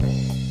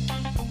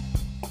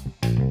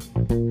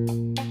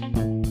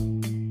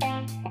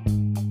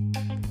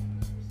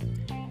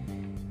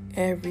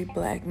Every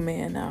black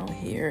man out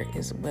here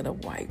is with a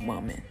white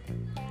woman.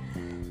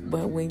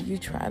 But when you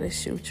try to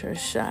shoot your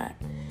shot,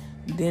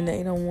 then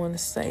they don't want to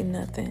say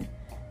nothing.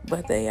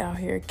 But they out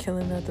here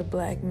killing other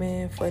black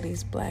men for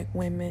these black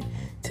women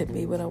to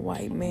be with a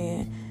white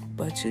man.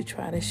 But you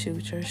try to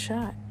shoot your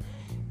shot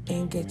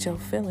and get your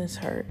feelings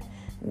hurt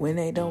when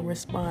they don't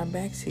respond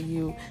back to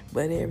you.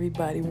 But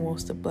everybody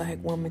wants the black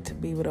woman to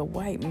be with a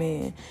white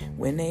man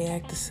when they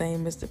act the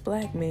same as the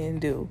black men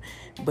do.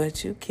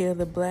 But you kill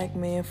the black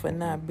man for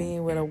not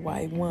being with a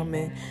white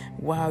woman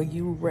while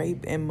you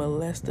rape and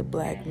molest the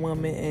black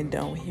woman and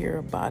don't hear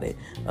about it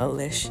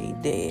unless she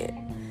dead.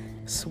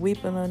 Sweep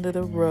it under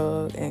the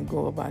rug and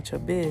go about your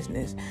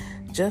business.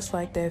 Just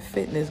like that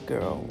fitness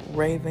girl,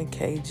 Raven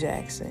K.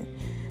 Jackson.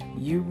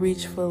 You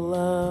reach for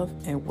love,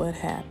 and what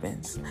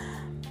happens?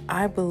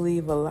 I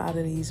believe a lot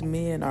of these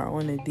men are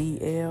on the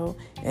DL,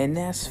 and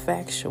that's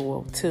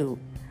factual too.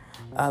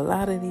 A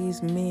lot of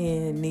these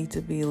men need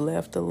to be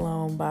left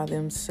alone by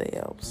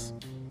themselves.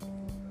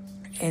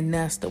 And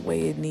that's the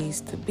way it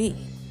needs to be.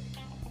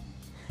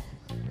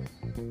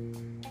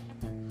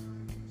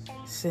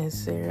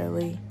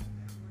 Sincerely,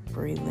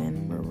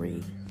 Breland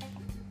Marie.